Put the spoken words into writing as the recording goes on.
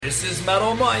This is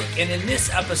Metal Mike, and in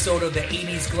this episode of the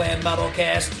 80s Glam Metal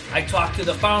Cast, I talked to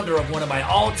the founder of one of my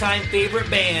all-time favorite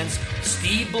bands,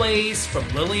 Steve Blaze from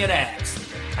Lillian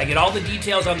Axe. I get all the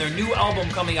details on their new album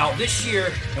coming out this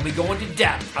year, and we go into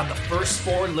depth on the first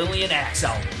 4 Lillian Axe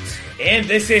albums. And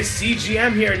this is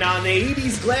CGM here. Now on the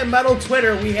 80s Glam Metal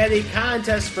Twitter, we had a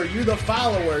contest for you, the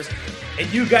followers, and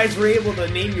you guys were able to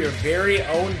name your very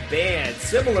own band,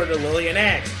 similar to Lillian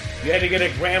Axe. You had to get a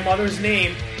grandmother's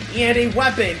name and a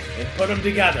weapon and put them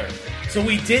together. So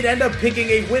we did end up picking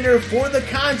a winner for the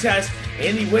contest,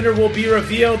 and the winner will be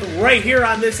revealed right here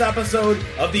on this episode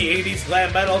of the 80s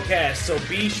Glam Metal Cast. So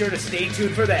be sure to stay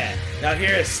tuned for that. Now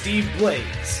here is Steve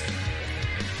Blaze.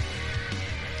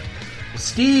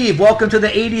 Steve, welcome to the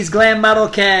 80s Glam Metal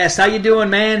Cast. How you doing,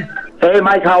 man? Hey,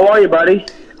 Mike, how are you, buddy?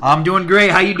 I'm doing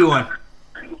great. How you doing?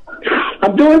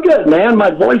 I'm doing good, man.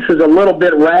 My voice is a little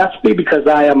bit raspy because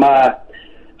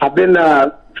I've been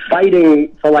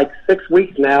fighting for like 6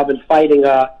 weeks now. I've been fighting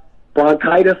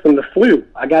bronchitis and the flu.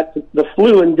 I got the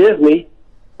flu in Disney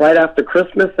right after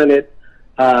Christmas, and it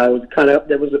was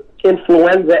there was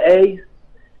influenza A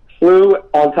flu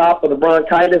on top of the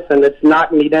bronchitis, and it's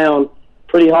knocked me down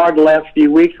pretty hard the last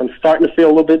few weeks. I'm starting to feel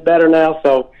a little bit better now,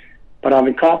 but I've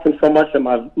been coughing so much that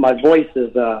my voice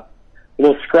is a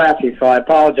little scratchy, so I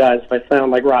apologize if I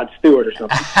sound like Rod Stewart or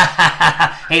something.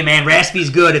 Hey, man, raspy's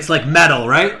good. It's like metal,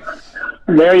 right?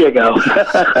 There you go.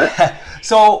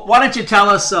 So why don't you tell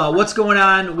us what's going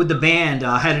on with the band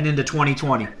heading into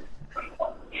 2020?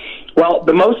 Well,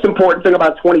 the most important thing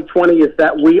about 2020 is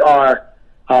that we are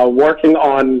working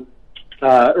on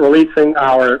releasing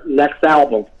our next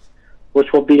album,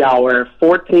 which will be our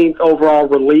 14th overall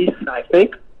release, I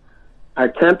think, our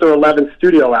 10th or 11th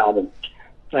studio album.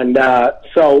 And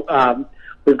so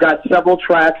we've got several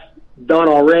tracks done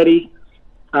already.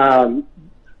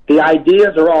 The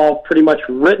ideas are all pretty much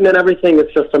written and everything.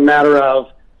 It's just a matter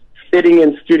of fitting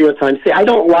in studio time. See, I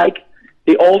don't like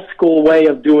the old school way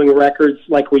of doing records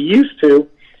like we used to,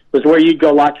 was where you'd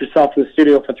go lock yourself in the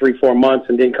studio for 3-4 months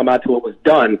and didn't come out till it was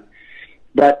done.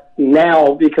 But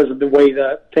now, because of the way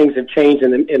the things have changed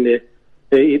in the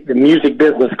music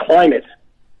business climate,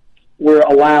 we're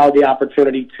allowed the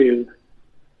opportunity to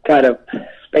kind of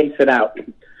space it out.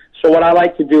 So what I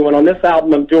like to do, and on this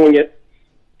album I'm doing it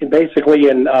basically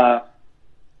in the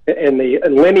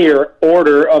linear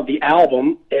order of the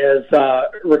album, is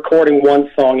recording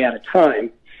one song at a time.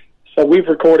 So we've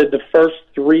recorded the first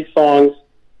 3 songs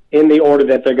in the order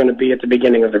that they're going to be at the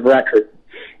beginning of the record.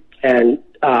 And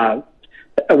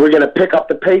we're going to pick up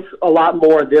the pace a lot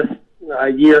more this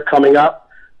year coming up.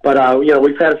 But,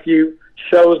 we've had a few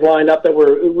shows lined up that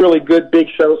were really good, big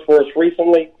shows for us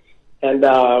recently. And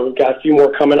we've got a few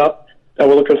more coming up that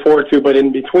we're looking forward to. But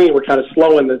in between, we're kind of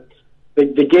slowing the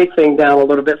gate thing down a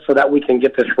little bit so that we can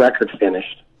get this record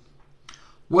finished.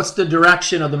 What's the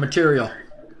direction of the material?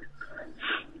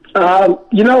 As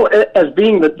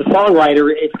being the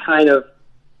songwriter, it's kind of,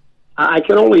 I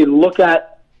can only look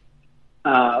at,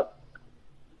 I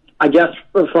guess,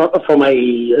 from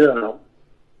a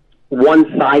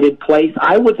one-sided place.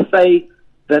 I would say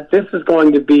that this is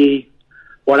going to be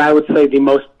what I would say the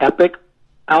most epic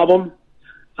album.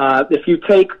 If you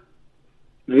take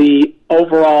the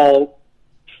overall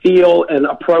feel and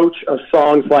approach of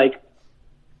songs like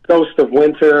Ghost of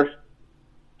Winter,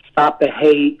 Stop the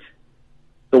Hate,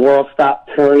 The World Stopped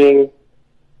Turning,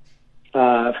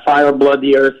 Fire, Blood,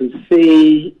 the Earth and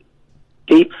Sea,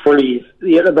 Deep Freeze,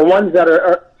 the ones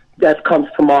that comes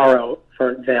tomorrow,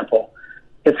 for example,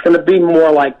 it's going to be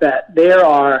more like that. There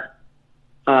are,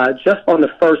 just on the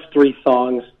first 3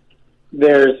 songs,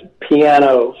 there's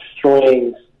piano,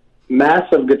 strings,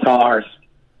 massive guitars,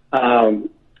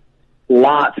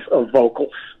 lots of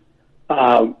vocals.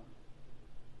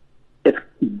 It's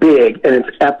big and it's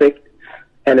epic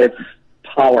and it's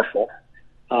powerful.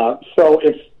 So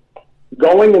it's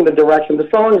going in the direction.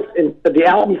 The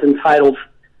album's entitled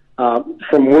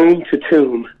From Womb to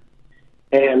Tomb,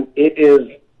 and it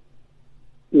is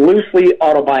loosely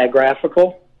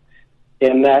autobiographical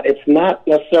in that it's not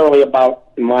necessarily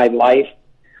about my life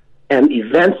and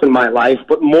events in my life,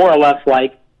 but more or less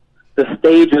like the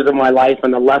stages of my life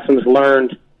and the lessons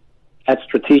learned at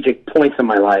strategic points in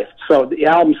my life. So the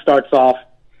album starts off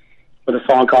with a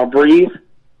song called Breathe,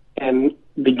 and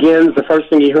begins, the first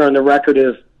thing you hear on the record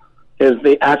is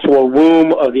the actual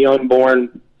womb of the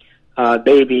unborn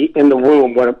baby in the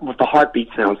womb, what the heartbeat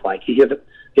sounds like. You hear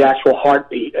the actual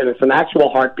heartbeat, and it's an actual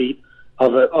heartbeat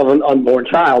of an unborn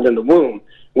child in the womb,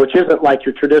 which isn't like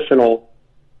your traditional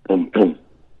boom, boom,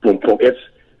 boom, boom. It's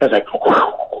like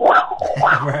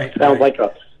right, sounds like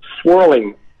a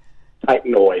swirling type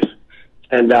noise.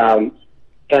 And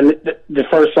And the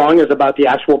first song is about the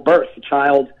actual birth, the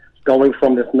child going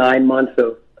from this 9 months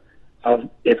of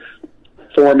its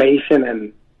formation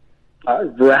and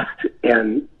rest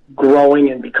and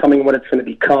growing and becoming what it's going to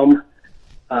become,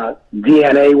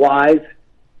 DNA-wise,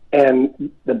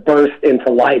 and the burst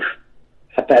into life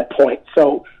at that point.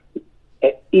 So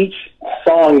each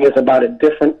song is about a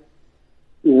different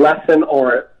lesson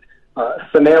or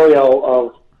scenario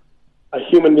of a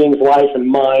human being's life and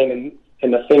mine,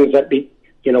 and the things that we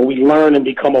learn and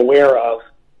become aware of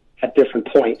at different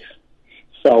points.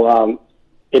 So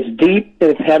it's deep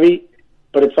and it's heavy,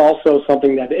 but it's also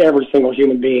something that every single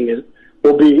human being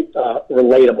will be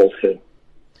relatable to.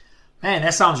 Man,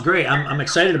 that sounds great. I'm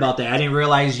excited about that. I didn't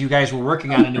realize you guys were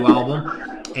working on a new album.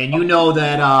 And you know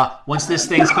that once this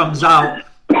thing comes out,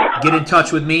 get in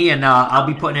touch with me, and I'll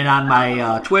be putting it on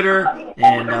my Twitter,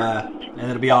 and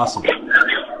it'll be awesome.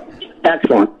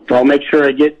 Excellent. So I'll make sure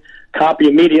I get a copy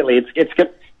immediately. It's good.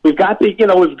 We've got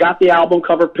the album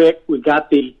cover pick. We've got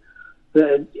the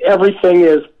everything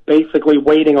is basically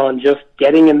waiting on just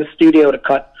getting in the studio to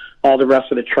cut all the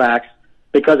rest of the tracks,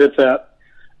 because it's a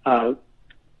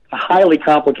highly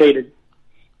complicated,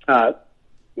 I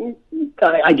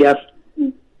guess.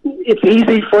 It's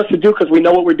easy for us to do because we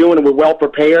know what we're doing and we're well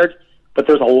prepared, but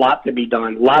there's a lot to be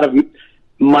done, a lot of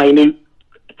minute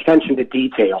attention to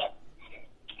detail,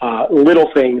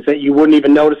 little things that you wouldn't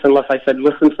even notice unless I said,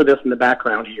 listen for this in the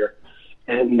background here.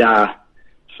 And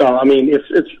so, I mean,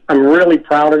 I'm really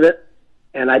proud of it,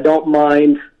 and I don't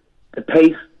mind the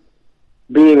pace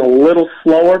being a little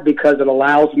slower because it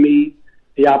allows me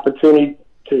the opportunity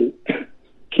to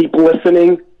keep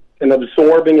listening and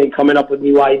absorbing and coming up with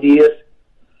new ideas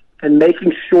and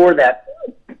making sure that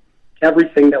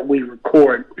everything that we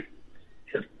record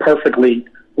is perfectly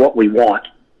what we want.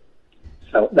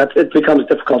 So it becomes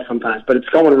difficult sometimes, but it's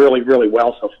going really, really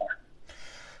well so far.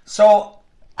 So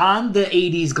on the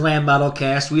 80s Glam Metal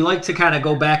Cast, we like to kind of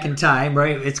go back in time,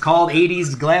 right? It's called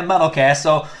 80s Glam Metal Cast,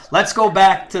 so let's go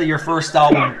back to your first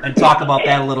album and talk about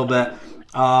that a little bit.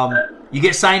 You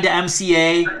get signed to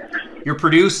MCA. You're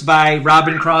produced by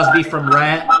Robin Crosby from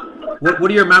Ratt. What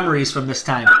are your memories from this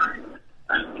time?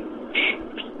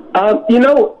 We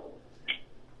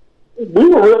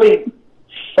were really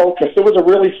focused. It was a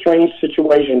really strange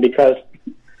situation because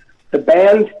the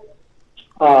band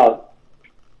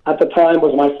at the time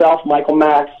was myself, Michael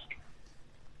Max,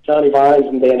 Johnny Vines,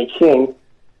 and Danny King.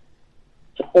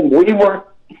 And we were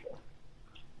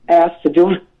asked to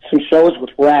do some shows with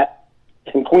Ratt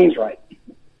and Queensryche.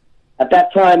 At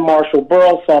that time, Marshall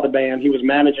Burl saw the band. He was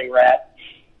managing Ratt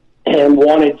and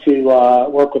wanted to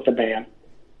work with the band.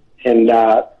 And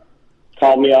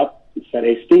called me up and said,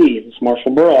 "Hey, Steve, it's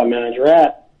Marshall Burl. I manage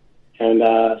Ratt. And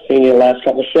seeing you the last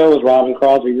couple of shows, Robin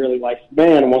Crosby really likes the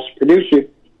band and wants to produce you.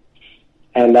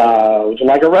 And would you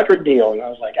like a record deal?" And I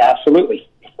was like, "Absolutely.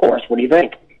 Of course. What do you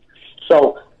think?"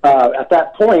 So at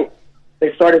that point,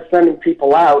 they started sending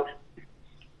people out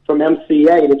from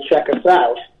MCA to check us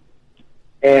out.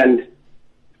 And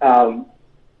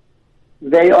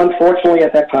they unfortunately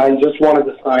at that time just wanted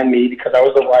to sign me because I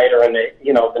was a writer and they,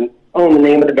 owned the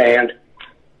name of the band.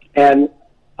 And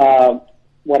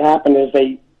what happened is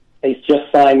they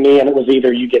just signed me, and it was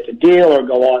either you get the deal or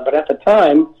go on. But at the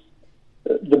time,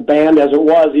 the band as it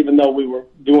was, even though we were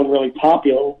doing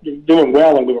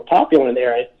well and we were popular in the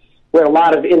area, there were a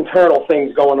lot of internal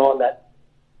things going on that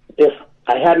if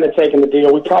I hadn't have taken the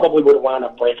deal, we probably would have wound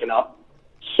up breaking up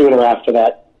sooner after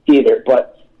that either.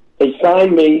 But they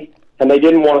signed me, and they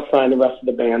didn't want to sign the rest of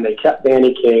the band. They kept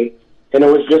Danny King, and it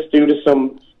was just due to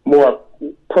some more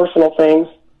personal things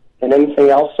than anything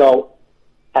else. So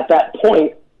at that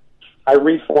point, I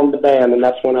reformed the band, and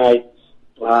that's when I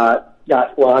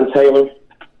got Ron Taylor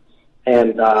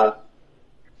and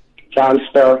John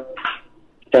Sturr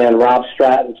and Rob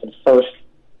Stratton for the first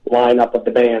lineup of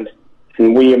the band.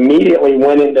 And we immediately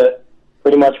went into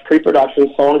pretty much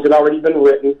pre-production. Songs had already been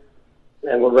written,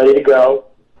 and we're ready to go.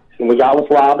 And we got with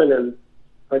Robin, and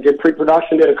I did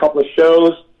pre-production, did a couple of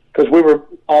shows, because we were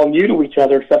all new to each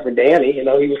other except for Danny. He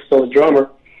was still a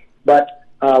drummer. But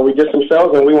we did some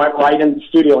shows, and we went right into the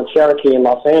studio in Cherokee in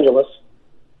Los Angeles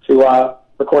to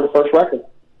record the first record.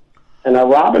 And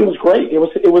Robin was great. It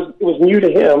was new to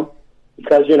him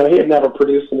because, he had never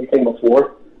produced anything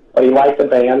before, but he liked the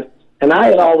band. And I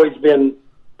had always been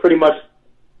pretty much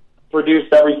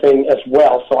produced everything as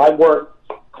well, so I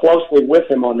worked closely with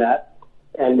him on that.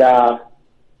 And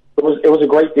it was a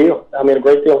great deal. I mean, a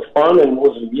great deal of fun, and it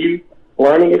was a new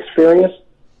learning experience.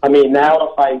 I mean,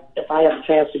 now if I had a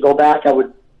chance to go back, I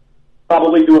would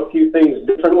probably do a few things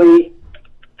differently.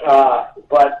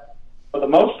 But for the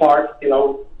most part,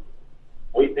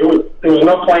 there was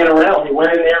no playing around. We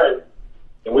went in there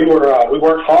and we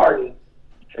worked hard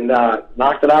and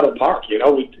knocked it out of the park. You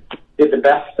know, we did the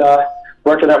best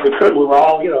record that we could. We were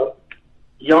all, you know,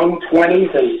 young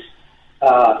 20s, and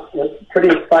it was a pretty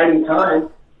exciting time.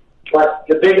 But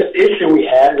the biggest issue we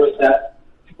had was that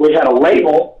we had a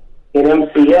label in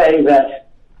MCA that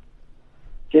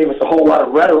gave us a whole lot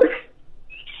of rhetoric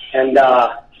and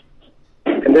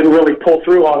didn't really pull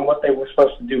through on what they were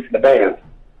supposed to do for the band.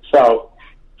 So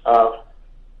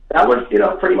that was, you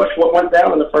know, pretty much what went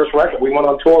down in the first record. We went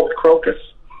on tour with Crocus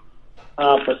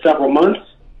for several months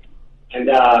and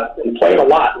played a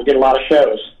lot. We did a lot of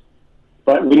shows.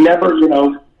 But we never, you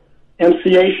know,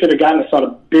 MCA should have gotten us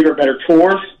on bigger, better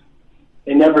tours.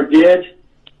 They never did.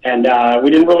 And we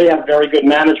didn't really have very good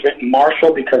management in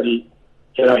Marshall because he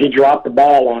dropped the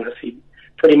ball on us. He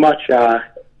pretty much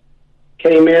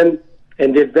came in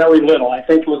and did very little. I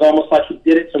think it was almost like he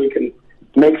did it so he can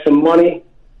make some money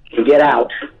and get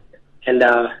out. And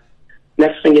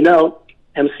next thing you know,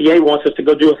 MCA wants us to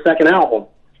go do a second album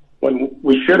when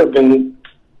we should have been,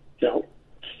 you know,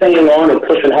 staying on and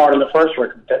pushing hard on the first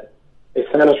record. They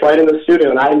sent us right into the studio,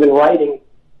 and I had been writing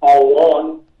all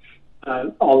along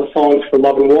all the songs for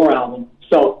Love and War album.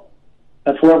 So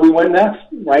that's where we went next,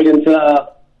 right into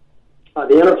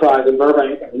the Enterprise in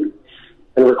Burbank,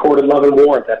 and recorded Love and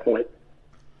War at that point.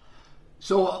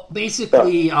 So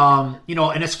basically, you know,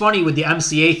 and it's funny with the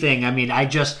MCA thing. I mean, I'll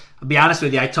be honest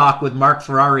with you, I talked with Mark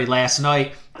Ferrari last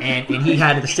night, and he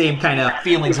had the same kind of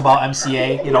feelings about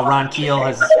MCA. You know, Ron Keel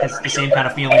has the same kind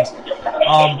of feelings.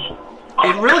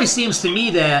 It really seems to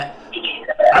me that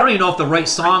I don't even know if the right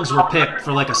songs were picked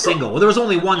for like a single. Well, there was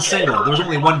only one single. There was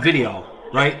only one video,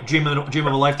 right? Dream of a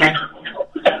Lifetime?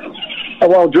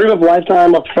 Well, Dream of a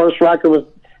Lifetime, the first record was,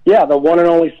 the one and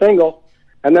only single.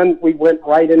 And then we went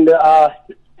right into,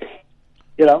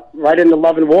 right into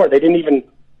Love and War. They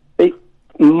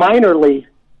minorly,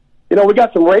 you know, we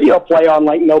got some radio play on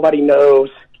like Nobody Knows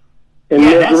and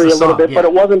Misery a little bit, but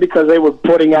it wasn't because they were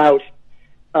putting out,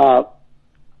 out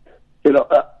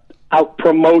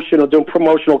promotional, doing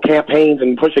promotional campaigns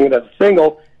and pushing it as a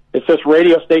single. It's just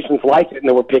radio stations liked it and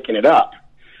they were picking it up.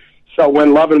 So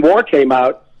when Love and War came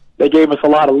out, they gave us a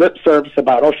lot of lip service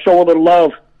about, Show a Little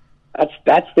Love.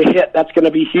 That's the hit. That's going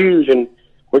to be huge. And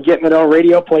we're getting it on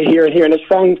radio play here and here. And this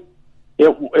song,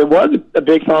 it was a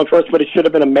big song for us, but it should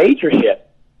have been a major hit.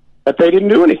 But they didn't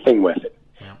do anything with it.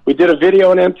 Yeah. We did a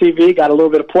video on MTV, got a little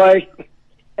bit of play,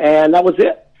 and that was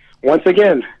it. Once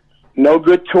again, no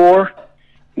good tour,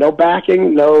 no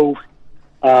backing, no,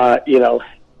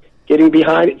 getting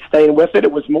behind it, staying with it.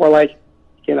 It was more like,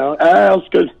 it was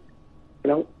good.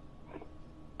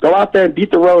 Go out there and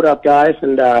beat the road up, guys,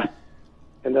 and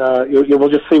we'll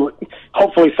just see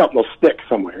hopefully something will stick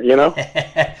somewhere,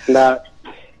 And,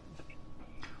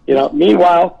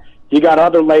 meanwhile, you got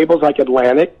other labels like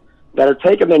Atlantic that are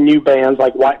taking their new bands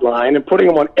like White Lion and putting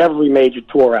them on every major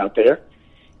tour out there.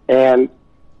 And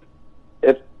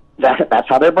that's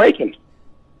how they're breaking.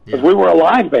 Because we were a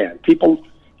live band. People,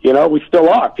 we still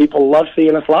are. People love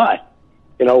seeing us live.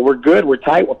 We're good, we're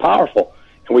tight, we're powerful.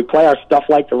 And we play our stuff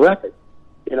like the record.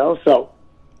 So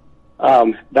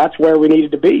that's where we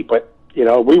needed to be. But,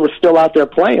 we were still out there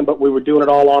playing, but we were doing it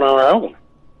all on our own.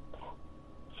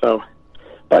 So,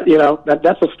 but,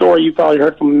 that's a story you probably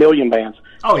heard from a million bands.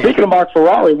 Oh, yeah. Speaking of Mark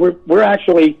Ferrari, we're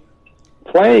actually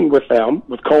playing with them,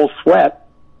 with Cold Sweat,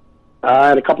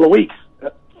 in a couple of weeks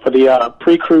for the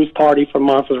pre-cruise party for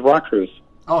Monsters of Rock Cruise.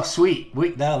 Oh, sweet.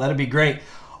 That'd be great.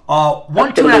 That's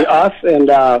going to be us and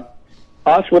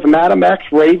us with Madam X,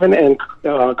 Raven, and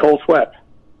Cold Sweat.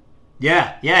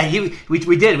 Yeah,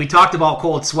 we did. We talked about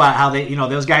Cold Sweat, how they,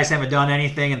 those guys haven't done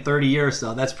anything in 30 years,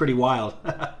 so that's pretty wild.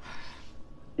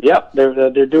 Yep,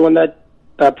 they're doing that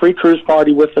pre-cruise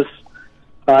party with us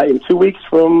in 2 weeks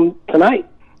from tonight.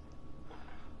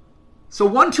 So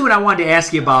one tune I wanted to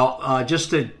ask you about,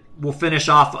 we'll finish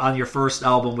off on your first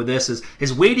album with this,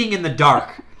 is Waiting in the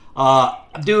Dark.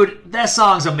 Dude, that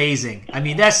song's amazing. I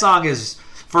mean, that song is,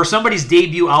 for somebody's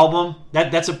debut album,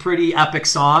 that's a pretty epic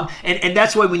song. And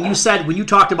that's why when you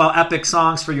talked about epic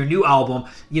songs for your new album,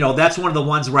 that's one of the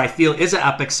ones where I feel is an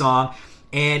epic song.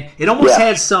 And it almost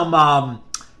had some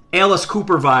Alice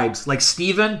Cooper vibes, like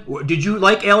Steven. Did you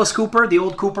like Alice Cooper, the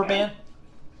old Cooper band?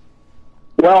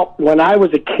 Well, when I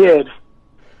was a kid,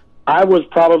 I was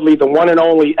probably the one and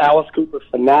only Alice Cooper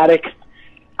fanatic.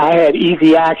 I had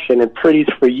Easy Action and Pretties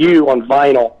for You on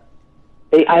vinyl.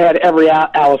 I had every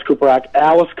Alice Cooper act.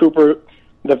 Alice Cooper,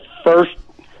 the first,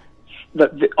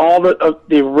 all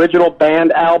the original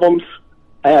band albums.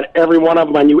 I had every one of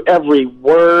them. I knew every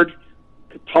word,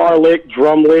 guitar lick,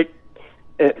 drum lick,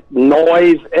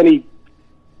 noise,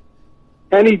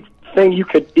 anything you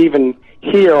could even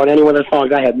hear on any one of the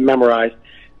songs I had memorized.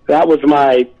 That was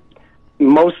my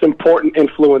most important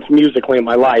influence musically in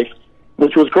my life,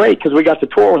 which was great because we got to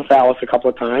tour with Alice a couple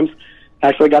of times.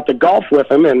 Actually got to golf with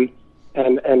him and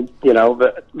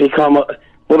become a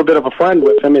little bit of a friend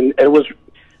with him, and it was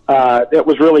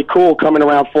really cool coming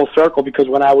around full circle because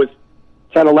when I was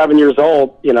 10, 11 years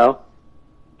old,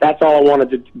 that's all I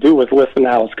wanted to do was listen to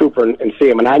Alice Cooper and see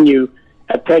him, and I knew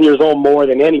at 10 years old more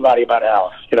than anybody about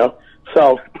Alice,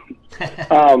 So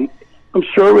I'm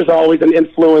sure it was always an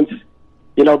influence,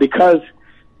 because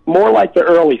more like the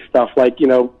early stuff, like,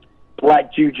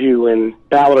 Black Juju and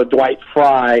Ballad of Dwight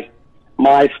Fry,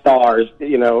 My Stars,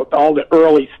 all the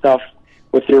early stuff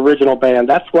with the original band.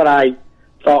 That's what I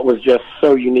thought was just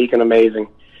so unique and amazing.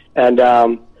 And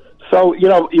so,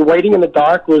 Waiting in the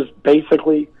Dark was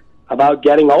basically about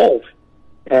getting old.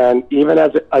 And even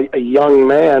as a young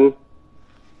man,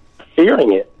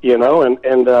 fearing it, and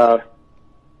that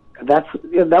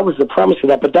was the premise of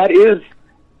that. But that is,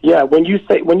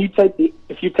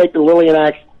 if you take the Lillian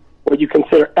Axe, what you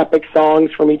consider epic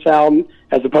songs from each album,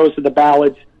 as opposed to the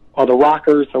ballads or the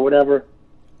rockers or whatever,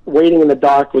 Waiting in the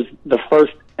Dark was the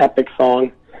first epic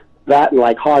song. That and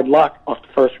like Hard Luck off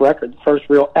the first record, the first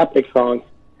real epic songs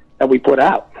that we put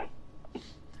out.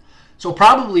 So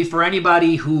probably for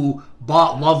anybody who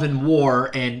bought Love and War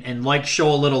and liked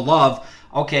Show a Little Love,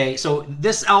 okay, so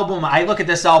this album, I look at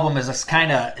this album as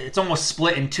it's almost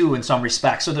split in two in some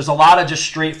respects. So there's a lot of just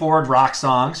straightforward rock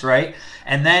songs, right?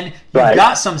 And then you've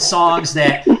got some songs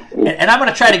that, and I'm going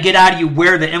to try to get out of you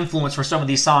where the influence for some of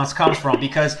these songs comes from,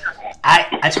 because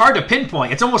it's hard to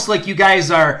pinpoint. It's almost like you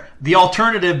guys are the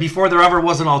alternative before there ever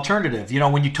was an alternative.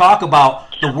 When you talk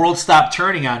about The World Stopped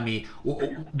Turning on Me,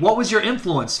 what was your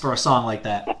influence for a song like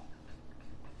that?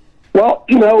 Well,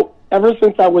 ever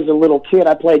since I was a little kid,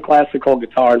 I played classical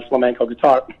guitar and flamenco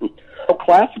guitar. So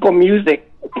classical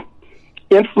music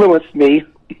influenced me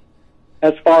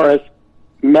as far as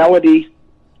melody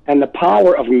and the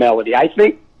power of melody. I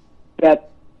think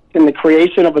that in the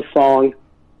creation of a song,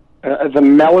 the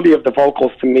melody of the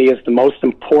vocals to me is the most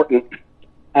important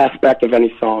aspect of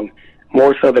any song,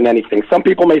 more so than anything. Some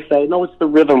people may say, no, it's the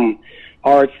rhythm,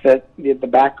 or it's the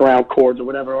background chords or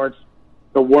whatever, or it's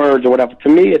the words or whatever. To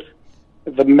me, it's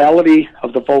the melody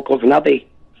of the vocals and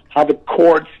how the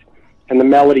chords and the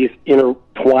melodies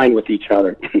intertwine with each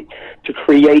other to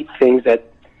create things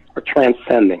that are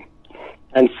transcending.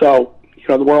 And so,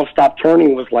 The World Stopped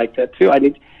Turning was like that too.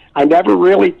 I never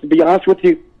really, to be honest with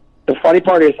you, the funny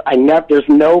part is there's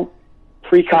no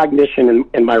precognition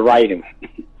in my writing.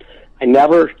 I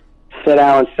never sit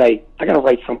down and say, I got to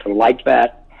write something like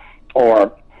that,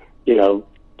 or,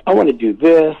 I want to do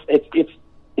this. It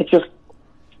just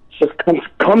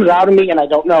comes out of me, and I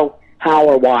don't know how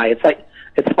or why.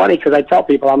 It's funny because I tell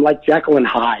people I'm like Jekyll and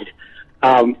Hyde.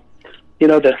 The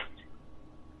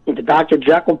Dr.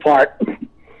 Jekyll part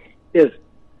is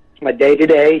my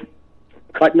day-to-day,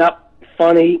 cutting up,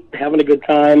 funny, having a good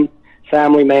time,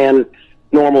 family man,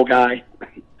 normal guy.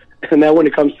 And then when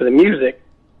it comes to the music,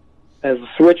 there's a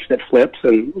switch that flips,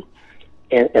 and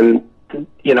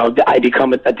I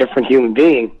become a different human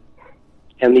being.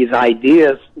 And these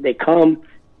ideas, they come,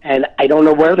 and I don't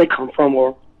know where they come from,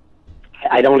 or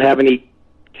I don't have any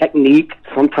technique.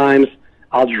 Sometimes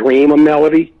I'll dream a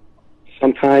melody.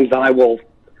 Sometimes I will,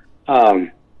 I'll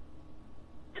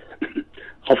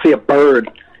see a bird,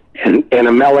 and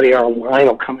a melody or a line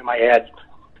will come in my head.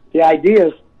 The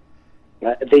ideas,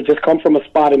 they just come from a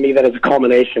spot in me that is a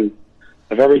culmination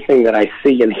of everything that I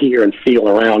see and hear and feel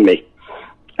around me.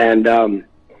 And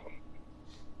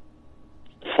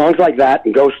songs like that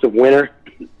and Ghost of Winter,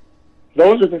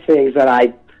 those are the things that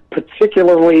I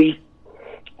particularly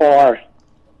are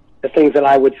the things that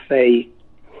I would say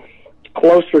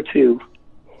closer to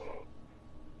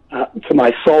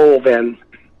my soul than,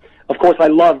 of course, I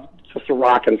love just the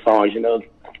rockin' songs,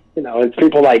 and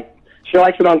people like, She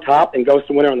Likes It on Top and Ghost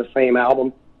of Winter on the same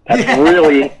album. That's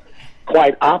really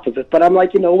quite opposite. But I'm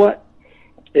like, you know what?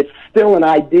 It's still an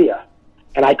idea.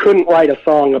 And I couldn't write a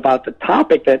song about the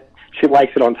topic that She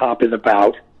Likes It on Top is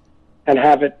about and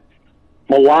have it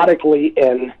melodically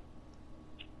and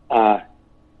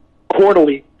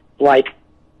chordally like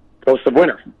Ghost of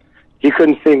Winter. You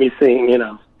couldn't see me sing,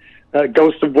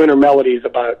 Ghost of Winter melodies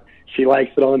about She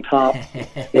Likes It on Top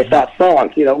with that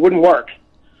song. It wouldn't work.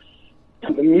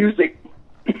 The music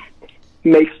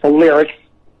makes the lyrics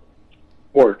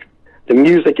work. The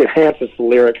music enhances the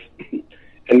lyrics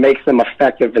and makes them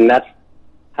effective, and that's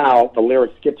how the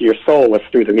lyrics get to your soul, is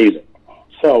through the music.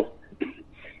 So,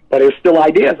 but there's still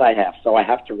ideas I have, so I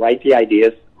have to write the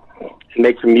ideas and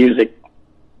make the music,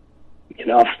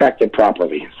 effective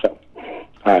properly. So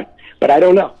But I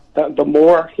don't know. The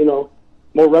more,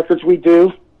 more records we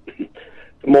do,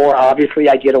 the more obviously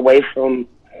I get away from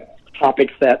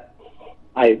topics that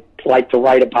I like to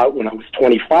write about when I was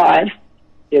 25.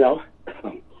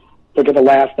 Look at the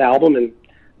last album, and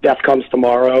Death Comes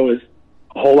Tomorrow is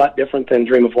a whole lot different than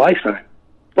Dream of Lifetime.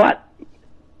 But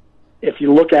if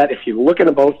you look at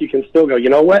them both, you can still go, you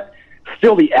know what?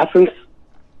 Still the essence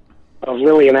of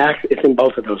Lillian Axe is in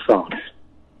both of those songs.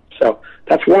 So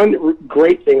that's one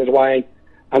great thing, is why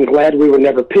I'm glad we were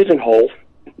never pigeonholed,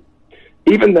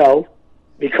 even though,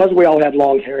 because we all had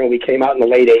long hair and we came out in the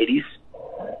late 80s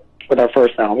with our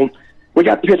first album, we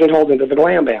got pigeonholed into the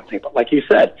glam band thing. But like you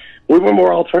said, we were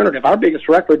more alternative. Our biggest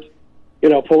records,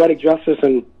 Poetic Justice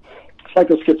and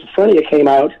Psychoschizophrenia, came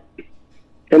out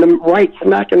right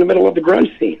smack in the middle of the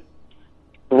grunge scene,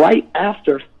 right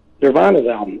after Nirvana's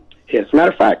album hit. As a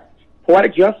matter of fact,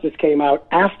 Poetic Justice came out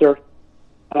after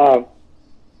the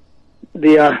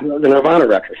Nirvana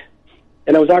record,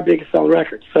 and it was our biggest selling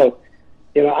record. So,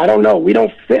 I don't know. We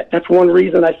don't fit. That's one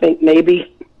reason I think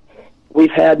maybe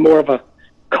we've had more of a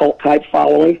cult-type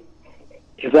following,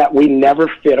 is that we never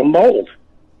fit a mold.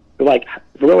 Like,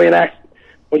 Lillian Axe,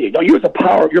 you're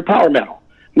power metal.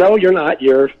 No, you're not.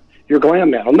 You're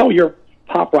glam metal. No, you're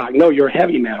pop rock. No, you're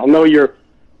heavy metal. No, you're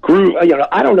groove.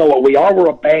 I don't know what we are. We're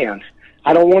a band.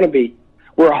 I don't want to be.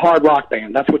 We're a hard rock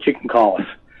band. That's what you can call us.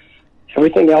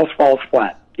 Everything else falls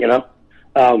flat,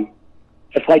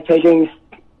 It's like taking,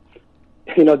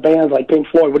 bands like Pink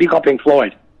Floyd. What do you call Pink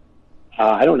Floyd?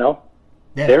 I don't know.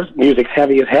 Yeah. Their music's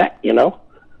heavy as heck, They're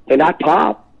not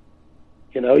pop.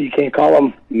 You can't call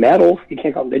them metal. You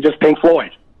can't call them. They're just Pink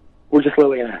Floyd. We're just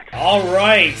Lillian Axe. All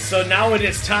right, so now it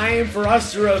is time for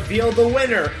us to reveal the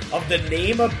winner of the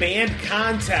Name a Band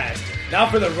contest. Now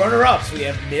for the runner-ups, we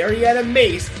have Marietta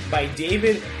Mace by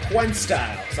David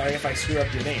Quenstyle. Sorry if I screw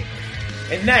up your name.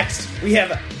 And next, we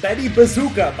have Betty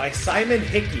Bazooka by Simon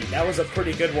Hickey. That was a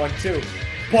pretty good one, too.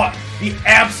 But the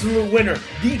absolute winner,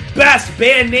 the best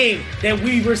band name that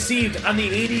we received on the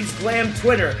 80s Glam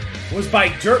Twitter, was by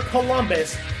Dirk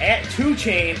Columbus at 2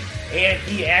 Chain, and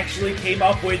he actually came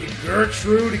up with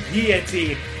Gertrude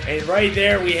Guillotine. And right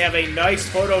there, we have a nice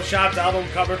photoshopped album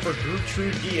cover for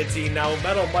Gertrude Guillotine. Now,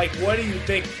 Metal Mike, what do you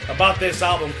think about this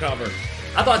album cover?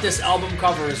 I thought this album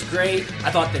cover is great.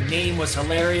 I thought the name was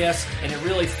hilarious, and it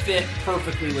really fit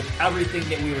perfectly with everything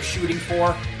that we were shooting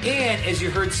for. And as you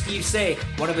heard Steve say,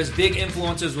 one of his big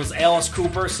influences was Alice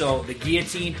Cooper, so the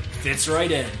guillotine fits right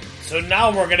in. So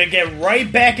now we're going to get right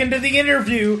back into the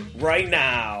interview right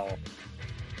now.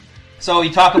 So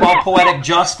you talk about Poetic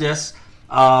Justice.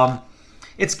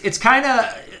 It's kind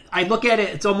of, I look at it,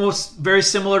 it's almost very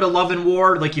similar to Love and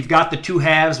War. Like, you've got the two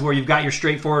halves where you've got your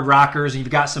straightforward rockers and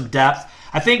you've got some depth.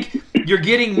 I think you're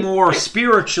getting more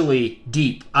spiritually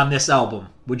deep on this album.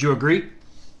 Would you agree?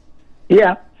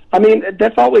 Yeah. I mean,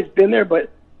 that's always been there,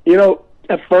 but,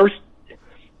 at first,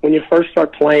 when you first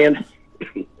start playing,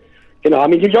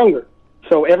 you're younger.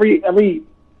 So every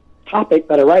topic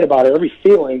that I write about, every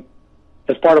feeling,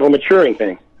 is part of a maturing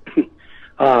thing.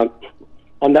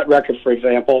 On that record, for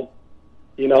example,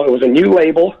 it was a new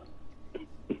label.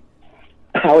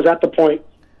 I was at the point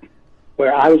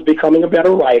where I was becoming a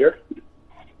better writer.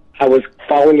 I was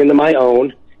falling into my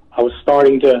own. I was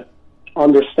starting to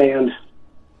understand,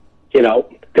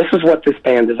 this is what this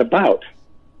band is about.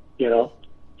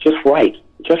 Just write.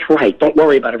 Just write. Don't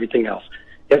worry about everything else.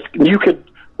 You could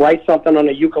write something on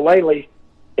a ukulele,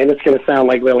 and it's going to sound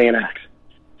like Lillian Axe.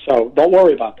 So don't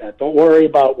worry about that. Don't worry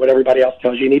about what everybody else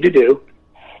tells you need to do.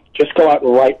 Just go out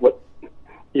and write what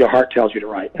your heart tells you to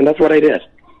write. And that's what I did.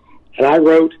 And I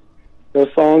wrote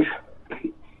those songs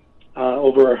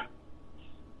over,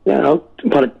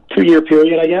 about a 2-year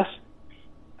period, I guess.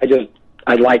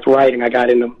 I liked writing. I got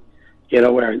into,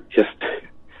 where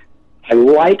I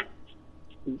like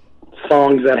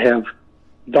songs that have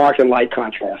dark and light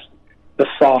contrast, the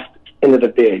soft into the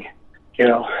big,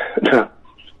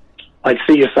 like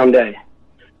See You Someday,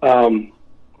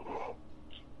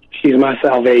 She's My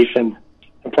Salvation,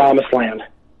 The Promised Land.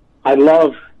 I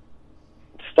love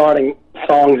starting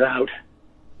songs out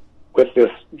with this,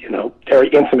 very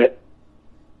intimate,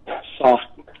 soft,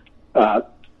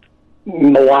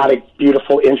 melodic,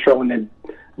 beautiful intro, and then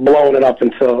blowing it up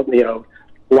until,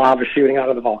 lava shooting out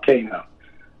of the volcano.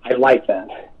 I like that.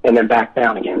 And then back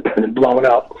down again, and then blowing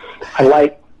up. I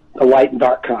like the light and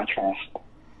dark contrast.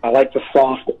 I like the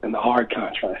soft and the hard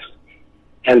contrast.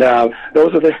 And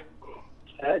those are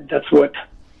that's what,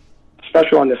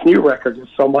 especially on this new record, is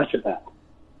so much of that.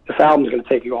 This album's going to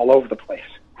take you all over the place.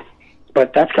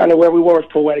 But that's kind of where we were with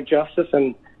Poetic Justice,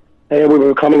 and we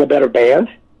were becoming a better band,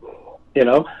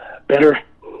 better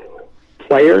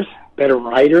players, better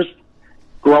writers,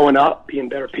 growing up, being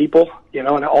better people, and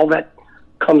all that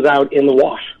comes out in the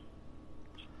wash.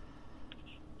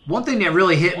 One thing that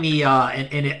really hit me,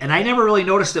 and I never really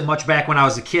noticed it much back when I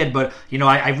was a kid, but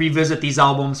I revisit these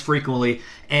albums frequently,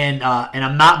 and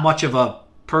I'm not much of a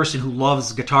person who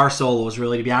loves guitar solos,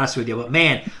 really, to be honest with you. But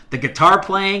man, the guitar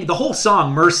playing, the whole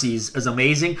song "Mercies" is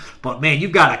amazing. But man,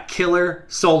 you've got a killer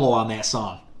solo on that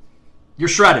song. You're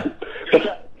shredded.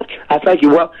 I thank you.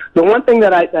 Well, the one thing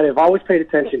that I've always paid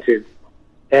attention to,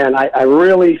 and I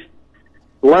really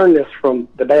learned this from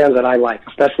the bands that I like,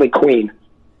 especially Queen,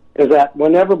 is that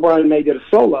whenever Brian May did a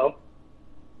solo,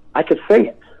 I could sing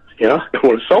it.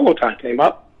 When the solo time came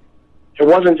up, it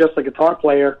wasn't just a guitar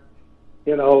player,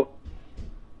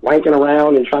 wanking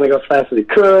around and trying to go as fast as he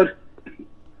could.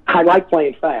 I like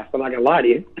playing fast, I'm not going to lie to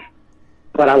you,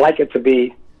 but I like it to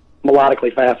be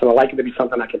melodically fast, and I like it to be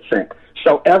something I can sing.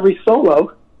 So every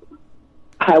solo,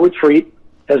 I would treat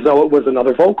as though it was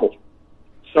another vocal.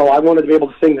 So I wanted to be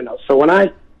able to sing the notes. So when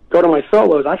I go to my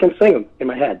solos, I can sing them in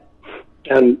my head,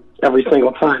 and every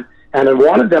single time. And I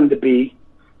wanted them to be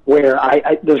where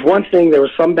there's one thing, there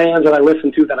were some bands that I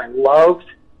listened to that I loved,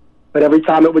 but every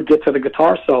time it would get to the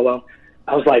guitar solo,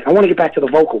 I was like, I want to get back to the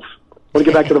vocals.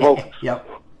 Yep.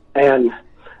 And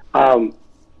I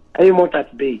didn't want that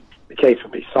to be the case for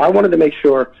me. So I wanted to make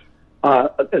sure,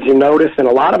 as you notice in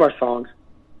a lot of our songs,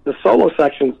 the solo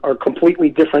sections are completely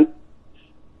different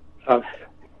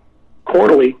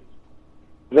chordally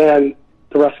than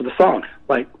the rest of the song.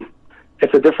 Like,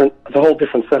 it's a whole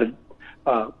different set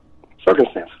of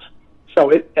circumstances. So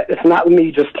it's not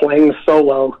me just playing the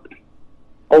solo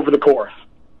over the chorus,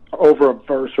 over a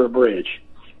verse or a bridge.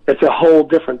 It's a whole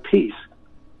different piece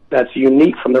that's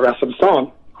unique from the rest of the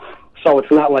song. So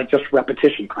it's not like just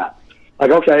repetition crap.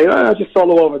 Like, okay, just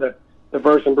solo over the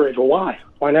verse and bridge. Well, why?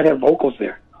 Why not have vocals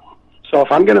there? So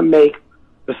if I'm going to make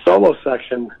the solo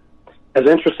section as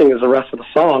interesting as the rest of the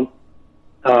song,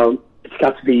 it's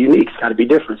got to be unique. It's got to be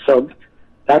different. So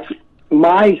that's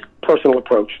my personal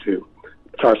approach to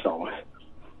guitar solos.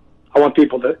 I want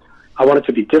it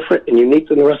to be different and unique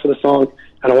than the rest of the song,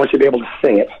 and I want you to be able to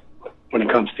sing it when it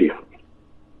comes to you.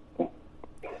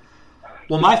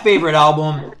 Well, my favorite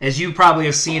album, as you probably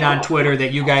have seen on Twitter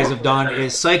that you guys have done,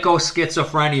 is Psycho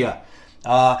Schizophrenia.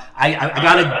 I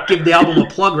got to give the album a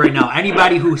plug right now.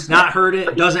 Anybody who's not heard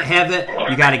it, doesn't have it,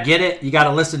 you got to get it. You got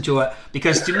to listen to it.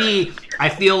 Because to me, I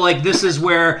feel like this was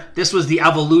the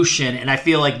evolution, and I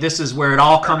feel like this is where it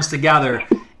all comes together.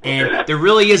 And there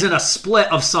really isn't a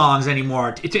split of songs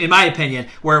anymore, in my opinion,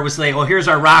 where it was like, oh, here's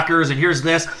our rockers and here's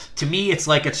this. To me, it's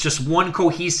like it's just one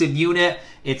cohesive unit.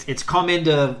 It's come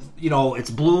into, it's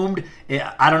bloomed.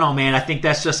 I don't know, man. I think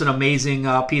that's just an amazing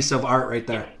piece of art right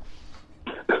there.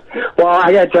 Well,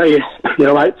 I got to tell you,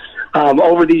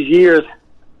 over these years,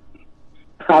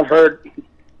 I've heard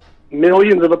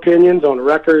millions of opinions on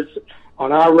records,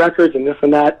 on our records and this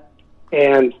and that.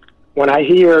 And when I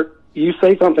hear you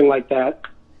say something like that,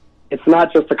 it's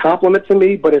not just a compliment to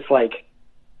me, but it's like,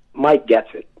 Mike gets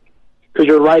it. Because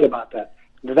you're right about that.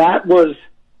 That was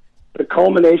the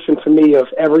culmination to me of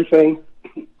everything,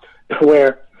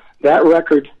 where that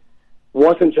record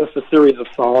wasn't just a series of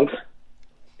songs.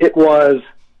 It was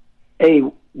a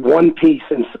one piece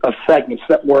of segments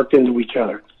that worked into each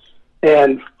other.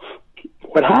 And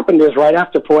what happened is right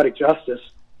after Poetic Justice,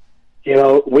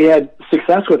 we had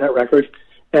success with that record.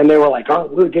 And they were like, oh,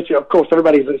 we'll get you. Of course,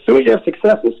 everybody's, as soon as you have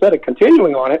success, instead of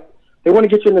continuing on it, they want to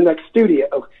get you in the next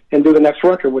studio and do the next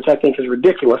record, which I think is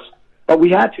ridiculous. But we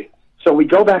had to. So we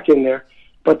go back in there.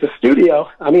 But the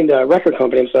record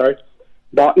company,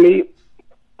 bought me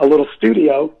a little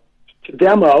studio to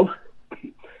demo.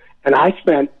 And I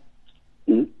spent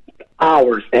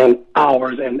hours and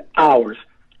hours and hours.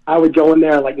 I would go in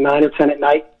there like 9 or 10 at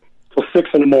night till 6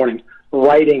 in the morning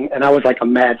writing, and I was like a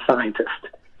mad scientist.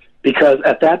 Because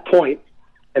at that point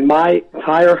in my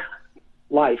entire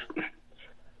life,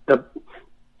 the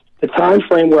time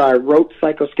frame where I wrote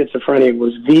Psycho Schizophrenia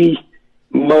was the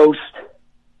most,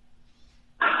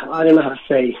 I don't know how to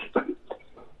say,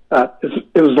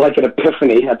 it was like an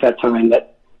epiphany at that time,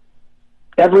 that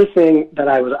everything that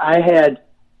I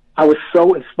was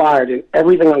so inspired, and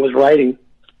everything I was writing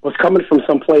was coming from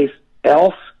someplace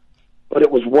else, but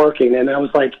it was working. And I was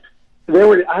like,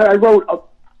 I wrote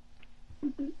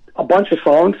a bunch of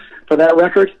songs for that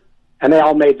record, and they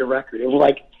all made the record. It was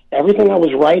like everything I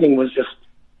was writing was just,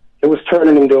 it was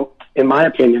turning into, in my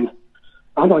opinion,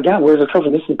 oh my God, where's it come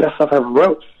from? This is the best stuff I ever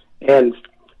wrote. And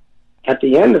at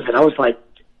the end of it, I was like,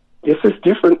 this is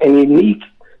different and unique,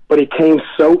 but it came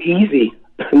so easy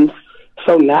and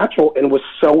so natural and was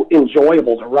so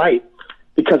enjoyable to write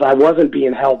because I wasn't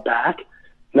being held back.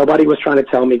 Nobody was trying to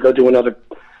tell me, go do another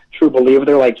True Believer.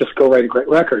 They're like, just go write a great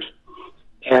record.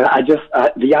 And I just,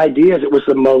 the idea is it was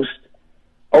the most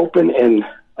open and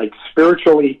like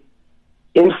spiritually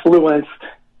influenced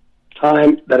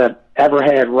time that I've ever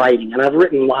had writing. And I've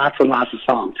written lots and lots of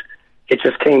songs. It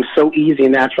just came so easy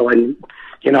and natural. And,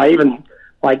 you know, I even,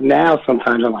 like now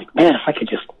sometimes I'm like, man, if I could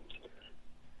just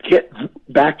get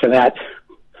back to that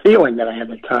feeling that I had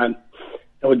at the time,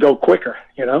 it would go quicker,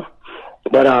 you know?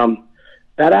 But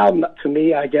that album, to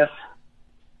me, I guess,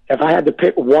 if I had to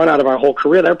pick one out of our whole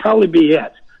career, that'd probably be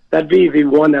it. That'd be the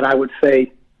one that I would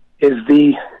say is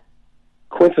the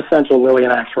quintessential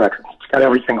Lillian Axe record. It's got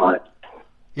everything on it.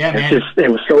 Yeah, man. It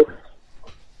was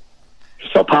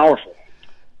so powerful.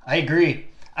 I agree.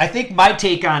 I think my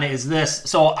take on it is this.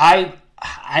 So I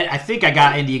think I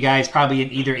got into you guys probably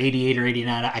in either 88 or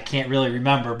 89. I can't really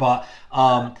remember. But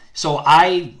so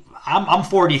I'm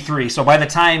 43. So by the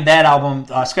time that album,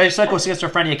 Psycho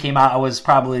Schizophrenia, came out, I was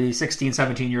probably 16,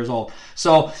 17 years old.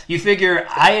 So you figure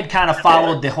I had kind of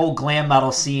followed the whole glam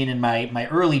metal scene in my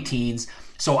early teens.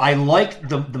 So I liked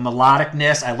the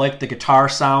melodicness. I liked the guitar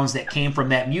sounds that came from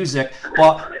that music.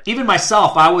 But even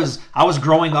myself, I was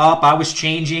growing up. I was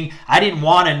changing. I didn't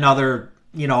want another,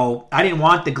 I didn't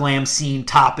want the glam scene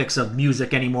topics of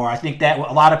music anymore. I think that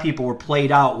a lot of people were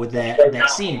played out with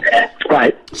that scene.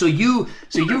 Right. So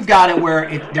you've got it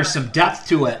where there's some depth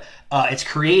to it. It's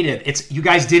creative. You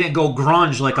guys didn't go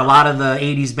grunge like a lot of the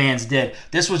 80s bands did.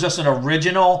 This was just an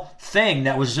original thing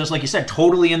that was just, like you said,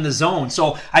 totally in the zone.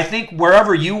 So I think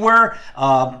wherever you were,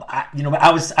 I'm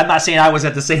not saying I was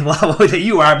at the same level that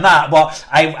you are. I'm not. Well,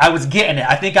 I was getting it.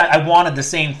 I think I wanted the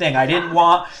same thing. I didn't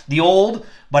want the old,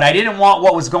 but I didn't want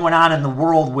what was going on in the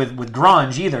world with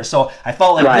grunge either. So I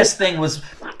felt like this thing was,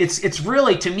 it's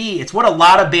really, to me, it's what a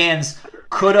lot of bands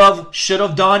could have, should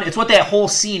have done. It's what that whole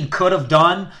scene could have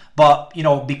done. But,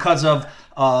 because of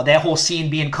that whole scene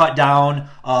being cut down,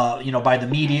 by the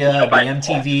media, by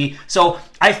MTV. So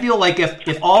I feel like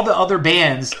if all the other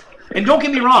bands, and don't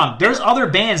get me wrong, there's other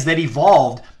bands that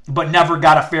evolved but never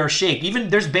got a fair shake. Even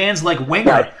there's bands like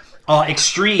Winger,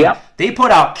 Extreme. Yep. They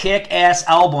put out kick-ass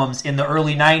albums in the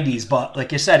early 90s, but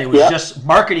like you said, it was just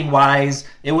marketing-wise,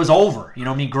 it was over.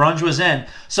 Grunge was in.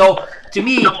 So to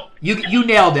me, you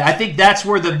nailed it. I think that's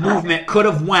where the movement could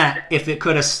have went if it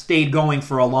could have stayed going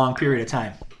for a long period of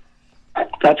time.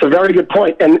 That's a very good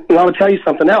point. And I will tell you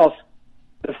something else.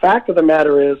 The fact of the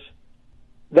matter is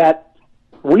that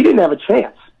we didn't have a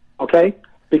chance, okay?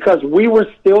 Because we were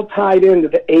still tied into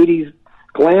the 80s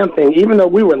glam thing, even though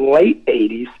we were late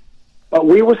 80s, but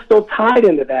we were still tied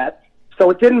into that. So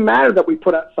it didn't matter that we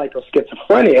put out Psycho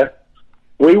Schizophrenia.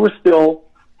 We were still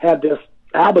had this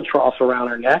albatross around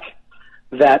our neck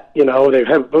that, they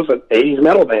had, those an 80s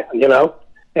metal band,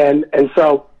 And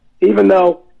so even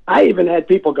though I even had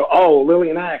people go, oh,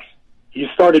 Lillian Axe, you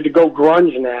started to go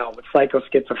grunge now with Psycho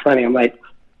Schizophrenia. I'm like,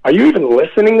 are you even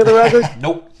listening to the record?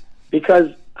 Nope. Because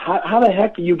how the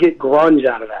heck do you get grunge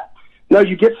out of that? No,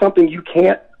 you get something you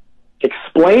can't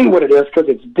explain what it is because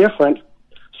it's different.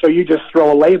 So you just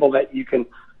throw a label that you can,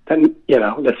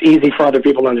 that's easy for other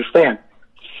people to understand.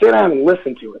 Sit down and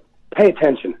listen to it. Pay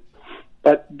attention.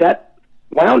 But that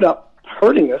wound up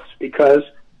hurting us because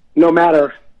no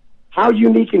matter how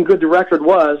unique and good the record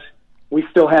was, we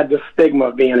still had this stigma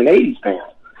of being an 80s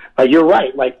band. You're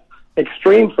right. Like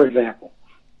Extreme, for example,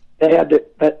 they had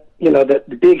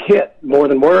the big hit, More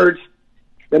Than Words.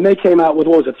 Then they came out with,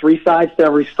 3 sides to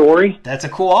every story. That's a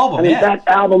cool album, that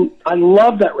album, I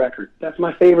love that record. That's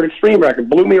my favorite Extreme record.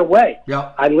 Blew me away.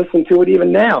 Yep. I listen to it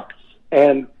even now.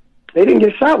 And they didn't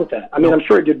get a shot with that. I mean, I'm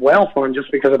sure it did well for them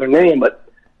just because of their name, but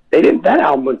they didn't. That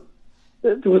album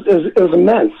it was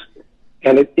immense.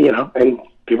 And and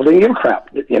people didn't give a crap.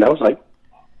 It's like,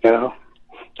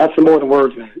 that's the More Than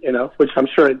Words, which I'm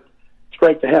sure it's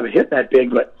great to have a hit that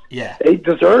big, but they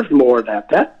deserved more of that.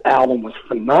 That album was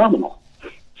phenomenal.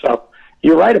 So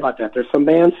you're right about that. There's some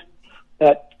bands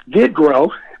that did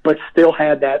grow, but still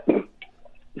had that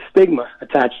stigma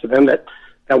attached to them that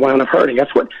wound up hurting.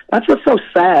 That's what's so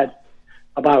sad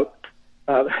about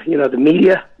the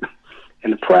media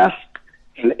and the press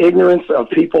and the ignorance of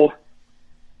people,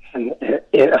 and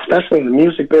especially in the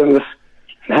music business,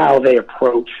 and how they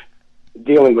approach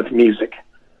dealing with music.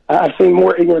 I've seen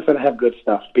more ignorance than I have good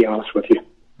stuff, to be honest with you.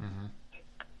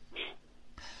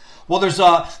 Well, there's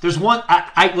one.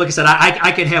 Like I said,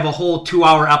 I could have a whole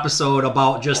 2-hour episode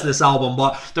about just this album,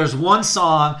 but there's one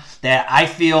song that I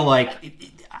feel like,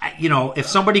 if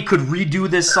somebody could redo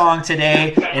this song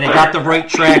today and it got the right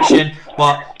traction,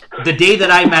 but The Day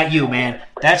That I Met You, man,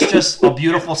 that's just a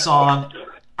beautiful song.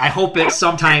 I hope it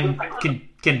sometime can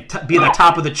be at the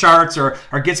top of the charts or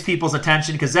gets people's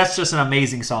attention, because that's just an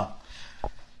amazing song.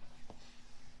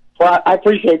 Well, I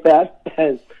appreciate that.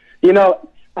 And,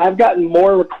 I've gotten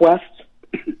more requests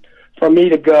for me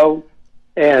to go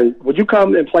and would you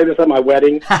come and play this at my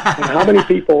wedding? And how many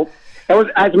people? It was,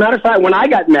 as a matter of fact, when I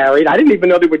got married, I didn't even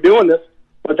know they were doing this,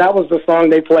 but that was the song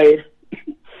they played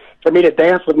for me to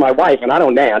dance with my wife, and I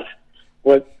don't dance.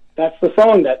 That's the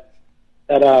song that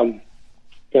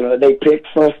they picked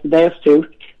for us to dance to.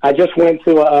 I just went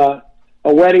to a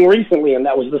wedding recently, and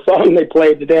that was the song they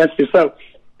played to dance to. So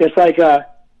it's like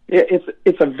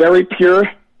it's a very pure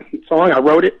song. I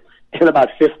wrote it in about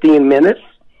 15 minutes,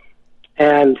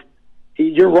 and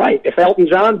you're right. If Elton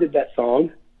John did that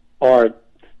song, or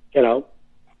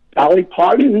Dolly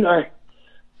Parton, or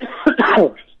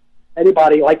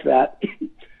anybody like that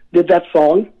did that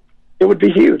song, it would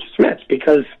be huge, Smiths,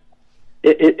 because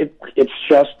it's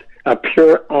just a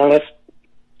pure, honest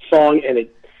song, and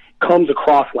it comes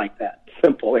across like that,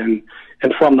 simple and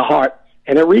from the heart,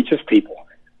 and it reaches people.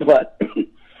 But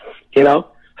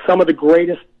some of the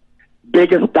greatest,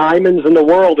 biggest diamonds in the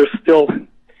world are still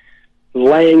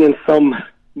laying in some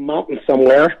mountain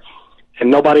somewhere, and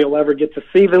nobody will ever get to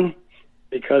see them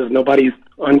because nobody's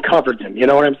uncovered them. You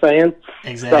know what I'm saying?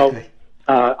 Exactly.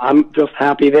 So I'm just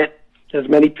happy that as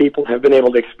many people have been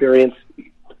able to experience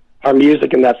our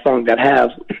music and that song that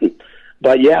have.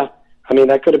 But yeah, I mean,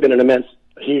 that could have been an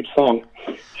huge song.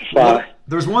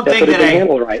 There's one thing that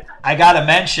right. I got to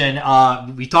mention.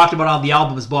 We talked about all the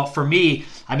albums, but for me,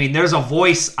 I mean, there's a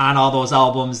voice on all those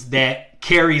albums that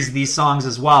carries these songs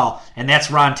as well, and that's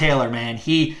Ron Taylor, man.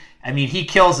 He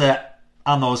kills it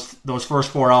on those first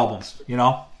 4 albums,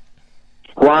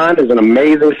 Ron is an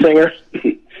amazing singer.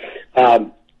 He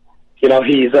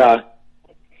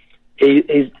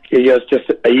has just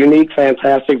a unique,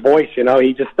 fantastic voice.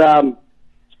 He just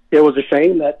it was a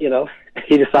shame that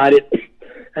he decided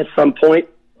at some point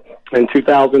in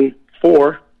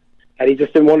 2004 that he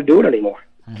just didn't want to do it anymore.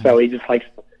 Mm-hmm. So he just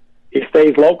he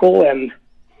stays local and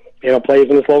plays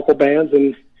in his local bands,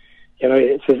 and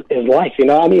it's his life.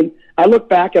 I mean, I look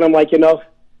back and I'm like,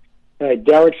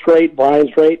 Derek's great,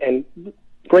 Brian's great, and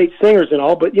great singers and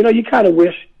all, but you kind of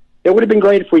wish it would have been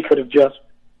great if we could have just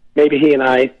maybe he and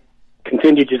I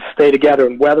continued to stay together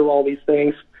and weather all these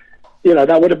things.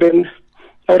 That would have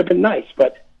been nice,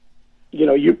 but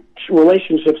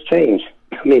relationships change.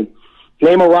 I mean,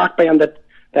 name a rock band that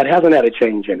hasn't had a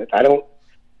change in it. I don't,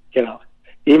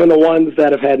 even the ones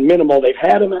that have had minimal, they've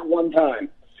had them at one time.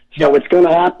 So it's going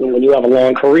to happen when you have a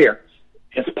long career.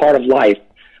 It's part of life.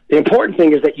 The important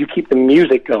thing is that you keep the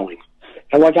music going.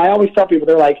 And like I always tell people,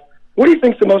 they're like, what do you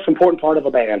think is the most important part of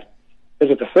a band? Is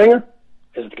it the singer?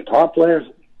 Is it the guitar player?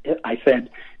 I said,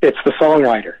 it's the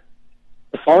songwriter.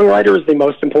 The songwriter is the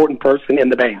most important person in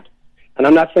the band. And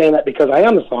I'm not saying that because I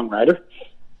am the songwriter,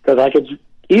 because I could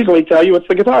easily tell you it's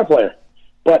the guitar player.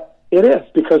 But it is,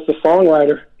 because the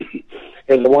songwriter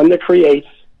is the one that creates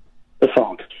the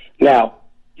song. Now,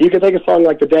 you can take a song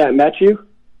like The Day I Met You,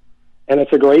 and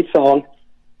it's a great song,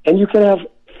 and you can have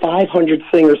 500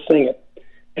 singers sing it,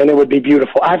 and it would be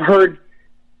beautiful. I've heard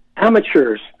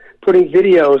amateurs putting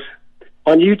videos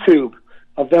on YouTube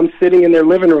of them sitting in their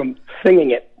living room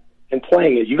singing it and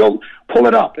playing it. You go pull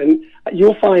it up, and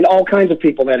you'll find all kinds of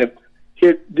people that have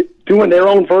doing their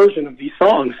own version of these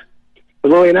songs, the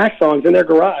Lillian Axe songs, in their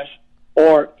garage,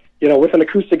 or with an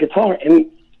acoustic guitar. And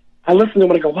I listen to them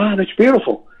and I go, "Wow, that's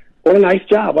beautiful! What a nice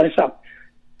job! What a job!"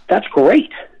 That's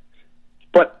great,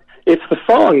 but it's the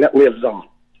song that lives on.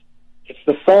 It's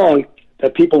the song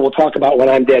that people will talk about when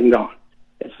I'm dead and gone.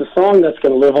 It's the song that's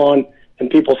going to live on in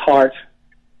people's hearts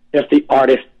if the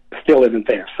artist still isn't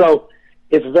there. So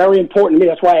it's very important to me.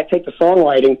 That's why I take the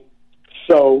songwriting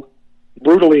so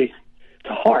brutally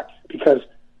to heart, because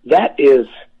that is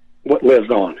what lives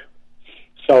on.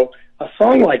 So a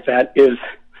song like that is,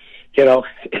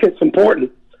 it's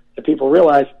important that people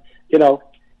realize,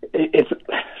 it's,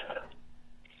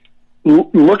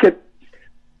 look at,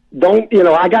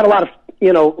 I got a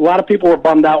lot of people were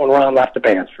bummed out when Ron left the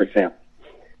band, for example.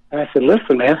 And I said,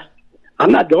 listen, man,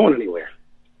 I'm not going anywhere.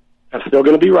 I'm still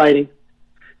going to be writing.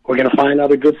 We're going to find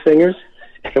other good singers,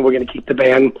 and we're going to keep the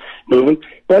band moving.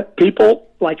 But people,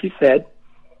 like you said,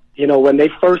 when they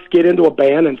first get into a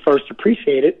band and first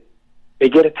appreciate it, they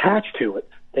get attached to it.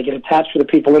 They get attached to the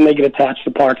people, and they get attached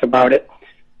to parts about it.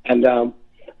 And a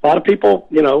lot of people,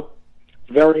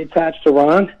 very attached to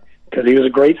Ron because he was a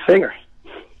great singer.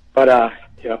 But,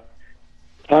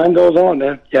 time goes on,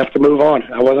 man. You have to move on.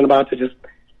 I wasn't about to just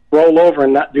roll over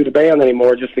and not do the band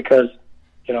anymore just because,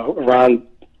 Ron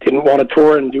didn't want to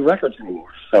tour and do records anymore.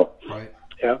 So, right.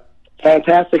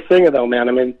 Fantastic singer, though, man.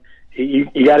 I mean,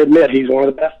 you got to admit he's one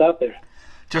of the best out there.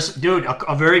 Just, dude,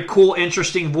 a very cool,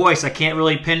 interesting voice. I can't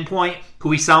really pinpoint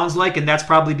who he sounds like, and that's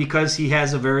probably because he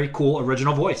has a very cool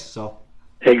original voice. So,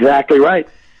 exactly right.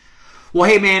 Well,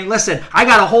 hey, man, listen, I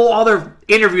got a whole other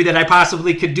interview that I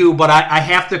possibly could do, but I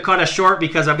have to cut it short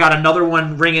because I've got another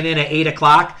one ringing in at 8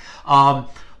 o'clock.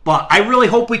 But I really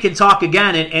hope we can talk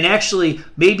again, and actually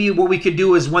maybe what we could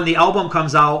do is when the album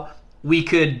comes out, we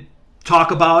could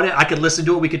talk about it. I could listen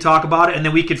to it, we could talk about it, and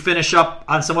then we could finish up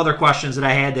on some other questions that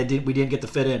I had that we didn't get to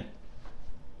fit in.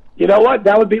 You know what?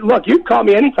 That would be, look, you can call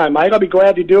me anytime, Mike. I'll be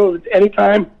glad to do it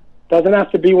anytime. Doesn't have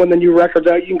to be when the new record's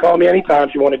out. You can call me anytime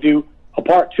if you want to do a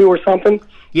part 2 or something.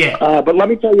 Yeah. But let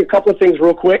me tell you a couple of things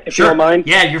real quick, if sure. you don't mind.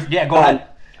 Yeah, go ahead.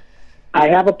 I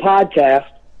have a podcast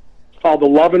called The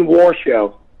Love and War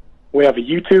Show. We have a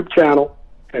YouTube channel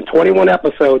and 21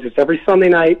 episodes. It's every Sunday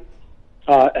night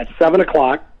at 7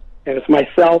 o'clock. And it's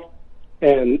myself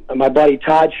and my buddy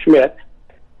Todd Schmidt.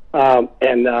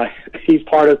 And he's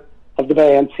part of the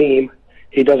band team.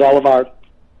 He does all of our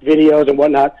videos and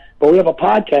whatnot. But we have a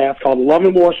podcast called The Love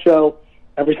and War Show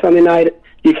every Sunday night.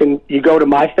 You go to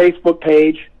my Facebook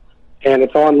page, and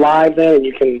it's on live then, and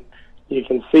you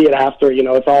can see it after. You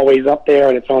know, it's always up there,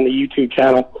 and it's on the YouTube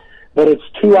channel. But it's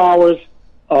 2 hours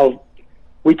of,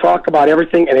 we talk about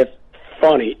everything, and it's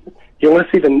funny. You want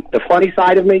to see the funny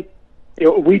side of me?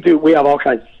 We have all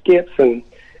kinds of skits, and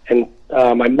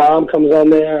my mom comes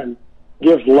on there and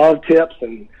gives love tips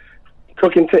and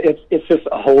cooking tips. It's just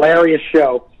a hilarious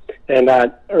show, and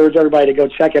I urge everybody to go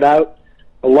check it out,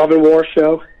 The Love and War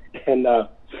Show, and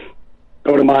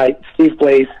go to my Steve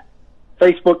Blaze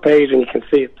Facebook page, and you can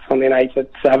see it Sunday nights at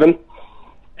 7.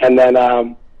 And then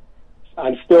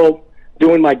I'm still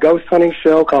doing my ghost hunting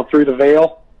show called Through the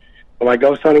Veil. On my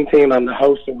ghost hunting team, I'm the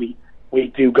host, and we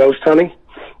do ghost hunting,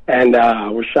 and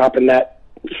we're shopping that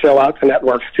show out to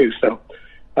networks too. So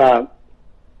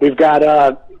we've got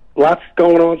lots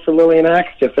going on for Lillian Axe.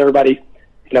 Just everybody,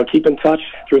 keep in touch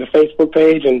through the Facebook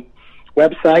page and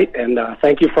website, and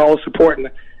thank you for all the support, and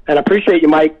I appreciate you,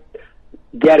 Mike,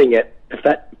 getting it,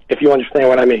 if you understand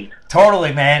what I mean.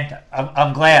 Totally, man.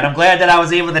 I'm glad. I'm glad that I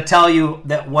was able to tell you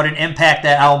that what an impact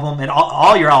that album and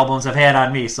all your albums have had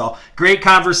on me. So great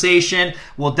conversation.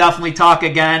 We'll definitely talk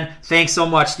again. Thanks so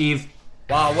much, Steve.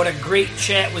 Wow, what a great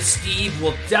chat with Steve.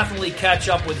 We'll definitely catch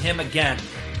up with him again.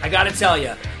 I got to tell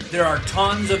you, there are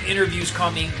tons of interviews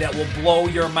coming that will blow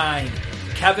your mind.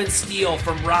 Kevin Steele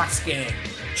from Roxgang,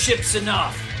 Chips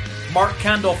Enough, Mark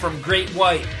Kendall from Great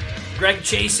White, Greg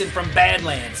Chasen from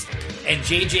Badlands, and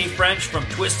JJ French from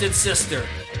Twisted Sister,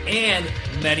 and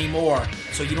many more.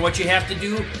 So you know what you have to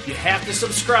do? You have to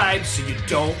subscribe so you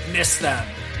don't miss them.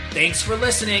 Thanks for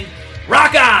listening.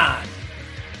 Rock on!